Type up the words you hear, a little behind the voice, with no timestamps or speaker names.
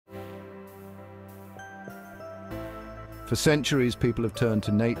For centuries, people have turned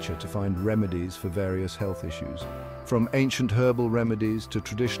to nature to find remedies for various health issues. From ancient herbal remedies to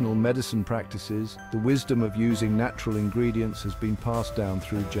traditional medicine practices, the wisdom of using natural ingredients has been passed down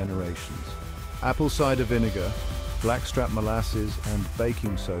through generations. Apple cider vinegar, blackstrap molasses, and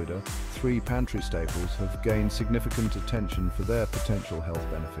baking soda, three pantry staples, have gained significant attention for their potential health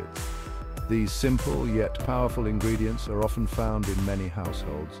benefits. These simple yet powerful ingredients are often found in many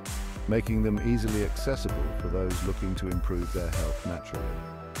households, making them easily accessible for those looking to improve their health naturally.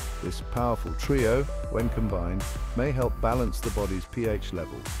 This powerful trio, when combined, may help balance the body's pH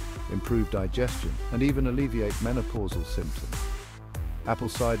level, improve digestion, and even alleviate menopausal symptoms. Apple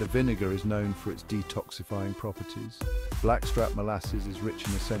cider vinegar is known for its detoxifying properties. Blackstrap molasses is rich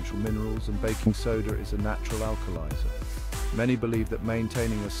in essential minerals, and baking soda is a natural alkalizer. Many believe that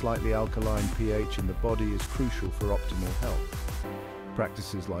maintaining a slightly alkaline pH in the body is crucial for optimal health.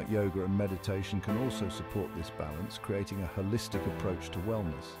 Practices like yoga and meditation can also support this balance, creating a holistic approach to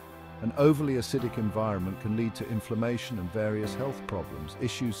wellness. An overly acidic environment can lead to inflammation and various health problems.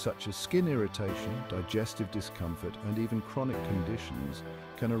 Issues such as skin irritation, digestive discomfort, and even chronic conditions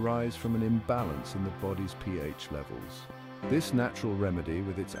can arise from an imbalance in the body's pH levels. This natural remedy,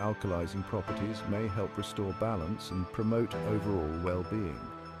 with its alkalizing properties, may help restore balance and promote overall well-being.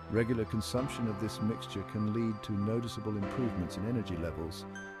 Regular consumption of this mixture can lead to noticeable improvements in energy levels,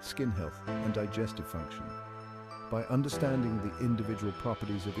 skin health, and digestive function. By understanding the individual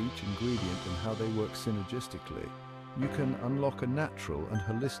properties of each ingredient and how they work synergistically, you can unlock a natural and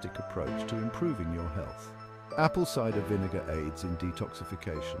holistic approach to improving your health. Apple cider vinegar aids in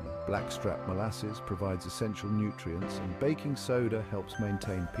detoxification, blackstrap molasses provides essential nutrients, and baking soda helps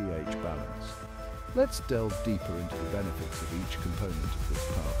maintain pH balance. Let's delve deeper into the benefits of each component of this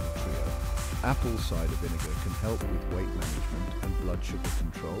powerful trio. Apple cider vinegar can help with weight management and blood sugar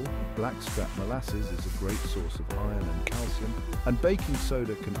control. Blackstrap molasses is a great source of iron and calcium, and baking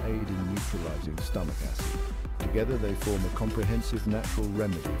soda can aid in neutralizing stomach acid. Together they form a comprehensive natural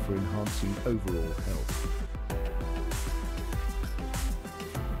remedy for enhancing overall health.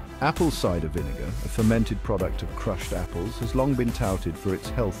 Apple cider vinegar, a fermented product of crushed apples, has long been touted for its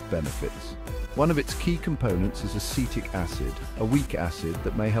health benefits. One of its key components is acetic acid, a weak acid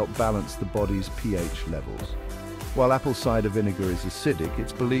that may help balance the body's pH levels. While apple cider vinegar is acidic,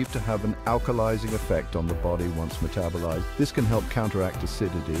 it's believed to have an alkalizing effect on the body once metabolized. This can help counteract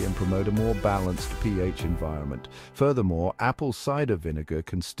acidity and promote a more balanced pH environment. Furthermore, apple cider vinegar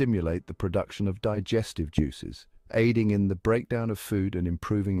can stimulate the production of digestive juices, aiding in the breakdown of food and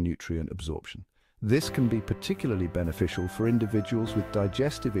improving nutrient absorption. This can be particularly beneficial for individuals with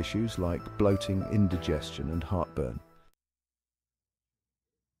digestive issues like bloating, indigestion, and heartburn.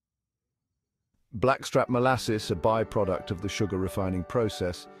 Blackstrap molasses, a byproduct of the sugar refining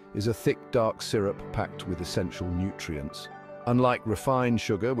process, is a thick, dark syrup packed with essential nutrients. Unlike refined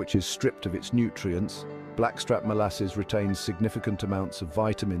sugar, which is stripped of its nutrients, blackstrap molasses retains significant amounts of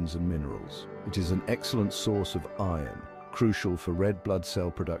vitamins and minerals. It is an excellent source of iron, crucial for red blood cell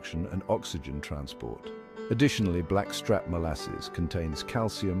production and oxygen transport. Additionally, blackstrap molasses contains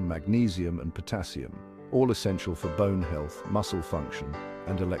calcium, magnesium, and potassium, all essential for bone health, muscle function,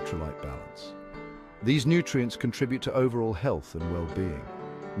 and electrolyte balance. These nutrients contribute to overall health and well-being,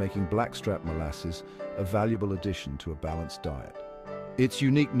 making blackstrap molasses a valuable addition to a balanced diet. Its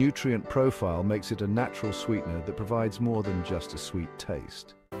unique nutrient profile makes it a natural sweetener that provides more than just a sweet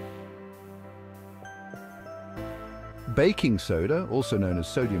taste. Baking soda, also known as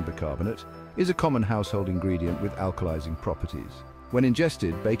sodium bicarbonate, is a common household ingredient with alkalizing properties. When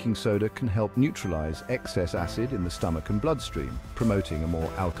ingested, baking soda can help neutralize excess acid in the stomach and bloodstream, promoting a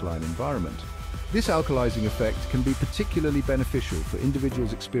more alkaline environment. This alkalizing effect can be particularly beneficial for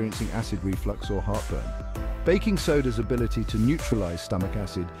individuals experiencing acid reflux or heartburn. Baking soda's ability to neutralize stomach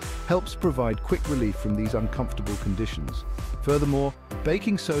acid helps provide quick relief from these uncomfortable conditions. Furthermore,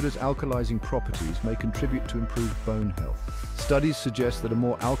 baking soda's alkalizing properties may contribute to improved bone health. Studies suggest that a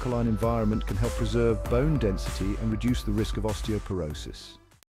more alkaline environment can help preserve bone density and reduce the risk of osteoporosis.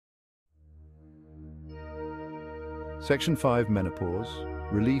 Section 5. Menopause.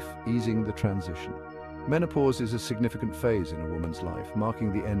 Relief, easing the transition. Menopause is a significant phase in a woman's life,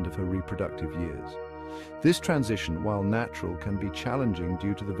 marking the end of her reproductive years. This transition, while natural, can be challenging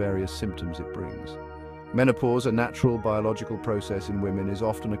due to the various symptoms it brings. Menopause, a natural biological process in women, is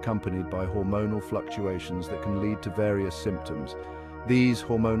often accompanied by hormonal fluctuations that can lead to various symptoms. These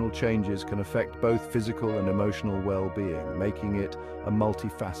hormonal changes can affect both physical and emotional well-being, making it a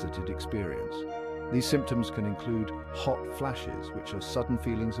multifaceted experience. These symptoms can include hot flashes, which are sudden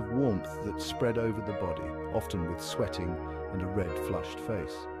feelings of warmth that spread over the body, often with sweating and a red, flushed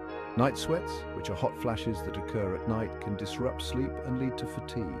face. Night sweats, which are hot flashes that occur at night, can disrupt sleep and lead to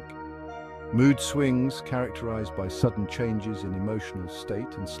fatigue. Mood swings, characterized by sudden changes in emotional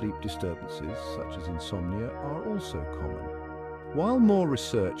state and sleep disturbances, such as insomnia, are also common. While more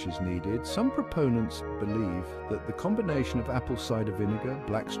research is needed, some proponents believe that the combination of apple cider vinegar,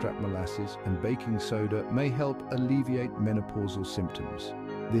 blackstrap molasses, and baking soda may help alleviate menopausal symptoms.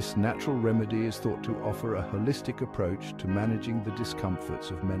 This natural remedy is thought to offer a holistic approach to managing the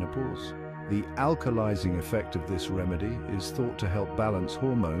discomforts of menopause. The alkalizing effect of this remedy is thought to help balance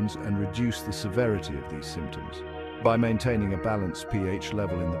hormones and reduce the severity of these symptoms. By maintaining a balanced pH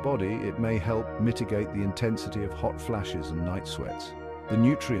level in the body, it may help mitigate the intensity of hot flashes and night sweats. The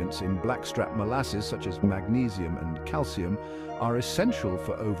nutrients in blackstrap molasses, such as magnesium and calcium, are essential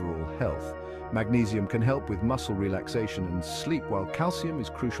for overall health. Magnesium can help with muscle relaxation and sleep, while calcium is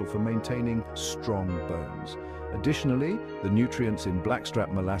crucial for maintaining strong bones. Additionally, the nutrients in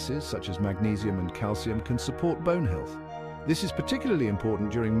blackstrap molasses, such as magnesium and calcium, can support bone health. This is particularly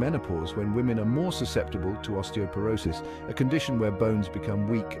important during menopause, when women are more susceptible to osteoporosis, a condition where bones become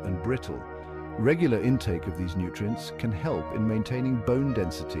weak and brittle. Regular intake of these nutrients can help in maintaining bone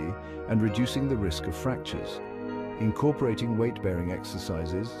density and reducing the risk of fractures. Incorporating weight-bearing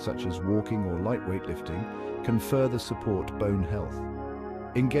exercises, such as walking or light weightlifting, can further support bone health.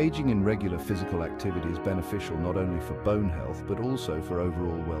 Engaging in regular physical activity is beneficial not only for bone health, but also for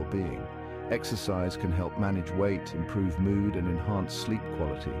overall well-being. Exercise can help manage weight, improve mood, and enhance sleep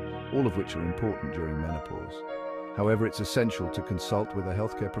quality, all of which are important during menopause. However, it's essential to consult with a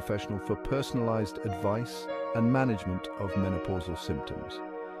healthcare professional for personalized advice and management of menopausal symptoms.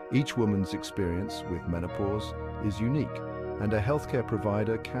 Each woman's experience with menopause is unique, and a healthcare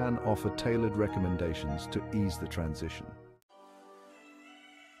provider can offer tailored recommendations to ease the transition.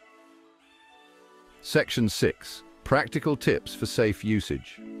 Section 6. Practical tips for safe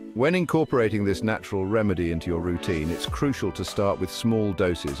usage. When incorporating this natural remedy into your routine, it's crucial to start with small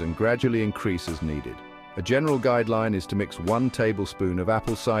doses and gradually increase as needed. A general guideline is to mix 1 tablespoon of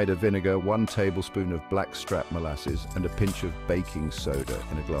apple cider vinegar, 1 tablespoon of blackstrap molasses, and a pinch of baking soda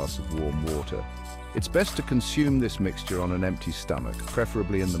in a glass of warm water. It's best to consume this mixture on an empty stomach,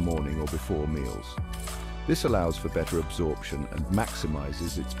 preferably in the morning or before meals. This allows for better absorption and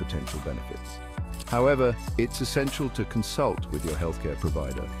maximizes its potential benefits. However, it's essential to consult with your healthcare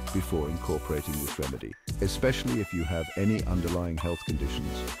provider before incorporating this remedy, especially if you have any underlying health conditions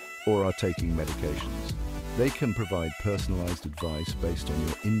or are taking medications. They can provide personalized advice based on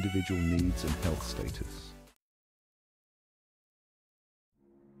your individual needs and health status.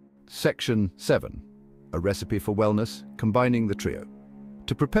 Section 7. A recipe for wellness, combining the trio.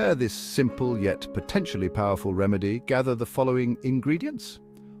 To prepare this simple yet potentially powerful remedy, gather the following ingredients: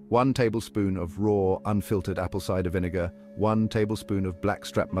 1 tablespoon of raw, unfiltered apple cider vinegar, 1 tablespoon of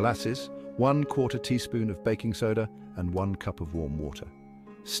blackstrap molasses, 1/4 teaspoon of baking soda, and 1 cup of warm water.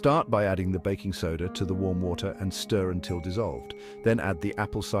 Start by adding the baking soda to the warm water and stir until dissolved. Then add the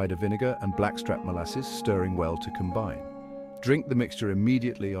apple cider vinegar and blackstrap molasses, stirring well to combine. Drink the mixture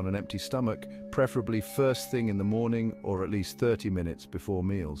immediately on an empty stomach, preferably first thing in the morning or at least 30 minutes before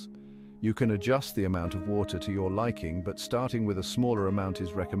meals. You can adjust the amount of water to your liking, but starting with a smaller amount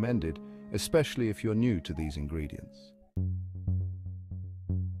is recommended, especially if you're new to these ingredients.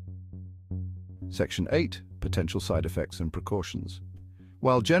 Section 8. Potential side effects and precautions.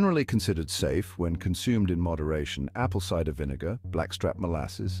 While generally considered safe when consumed in moderation, apple cider vinegar, blackstrap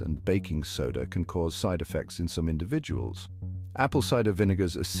molasses, and baking soda can cause side effects in some individuals. Apple cider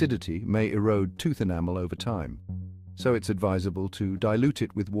vinegar's acidity may erode tooth enamel over time, so it's advisable to dilute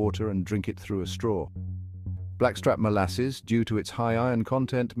it with water and drink it through a straw. Blackstrap molasses, due to its high iron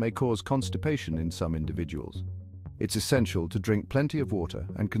content, may cause constipation in some individuals. It's essential to drink plenty of water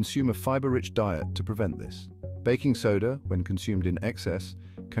and consume a fiber-rich diet to prevent this. Baking soda, when consumed in excess,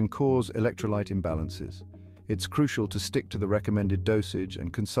 can cause electrolyte imbalances. It's crucial to stick to the recommended dosage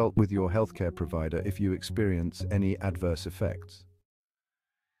and consult with your healthcare provider if you experience any adverse effects.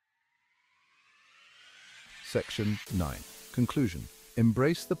 Section 9. Conclusion.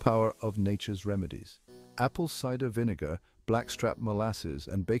 Embrace the power of nature's remedies. Apple cider vinegar, blackstrap molasses,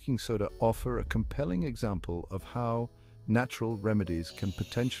 and baking soda offer a compelling example of how natural remedies can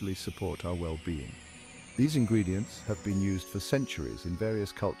potentially support our well-being. These ingredients have been used for centuries in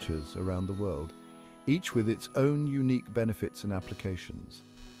various cultures around the world, each with its own unique benefits and applications.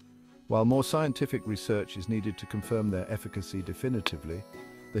 While more scientific research is needed to confirm their efficacy definitively,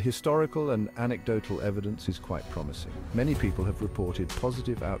 The historical and anecdotal evidence is quite promising. Many people have reported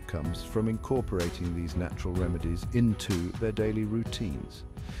positive outcomes from incorporating these natural remedies into their daily routines.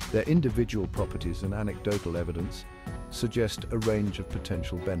 Their individual properties and anecdotal evidence suggest a range of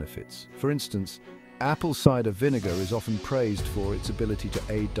potential benefits. For instance, apple cider vinegar is often praised for its ability to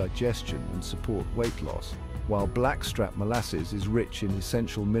aid digestion and support weight loss, while blackstrap molasses is rich in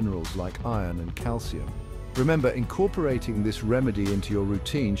essential minerals like iron and calcium. Remember, incorporating this remedy into your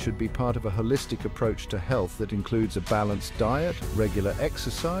routine should be part of a holistic approach to health that includes a balanced diet, regular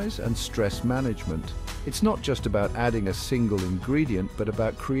exercise, and stress management. It's not just about adding a single ingredient, but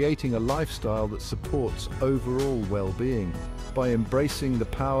about creating a lifestyle that supports overall well-being. By embracing the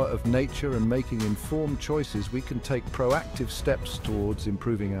power of nature and making informed choices, we can take proactive steps towards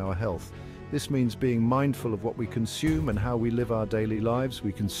improving our health. This means being mindful of what we consume and how we live our daily lives.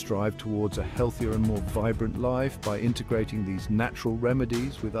 We can strive towards a healthier and more vibrant life by integrating these natural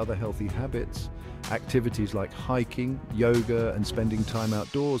remedies with other healthy habits. Activities like hiking, yoga, and spending time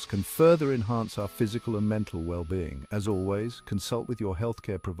outdoors can further enhance our physical and mental well-being. As always, consult with your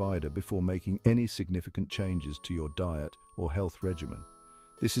healthcare provider before making any significant changes to your diet or health regimen.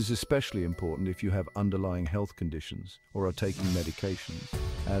 This is especially important if you have underlying health conditions or are taking medications,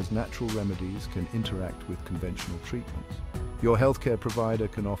 as natural remedies can interact with conventional treatments. Your healthcare provider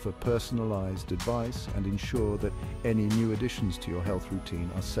can offer personalized advice and ensure that any new additions to your health routine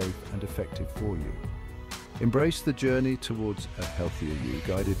are safe and effective for you. Embrace the journey towards a healthier you,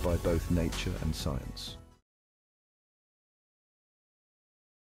 guided by both nature and science.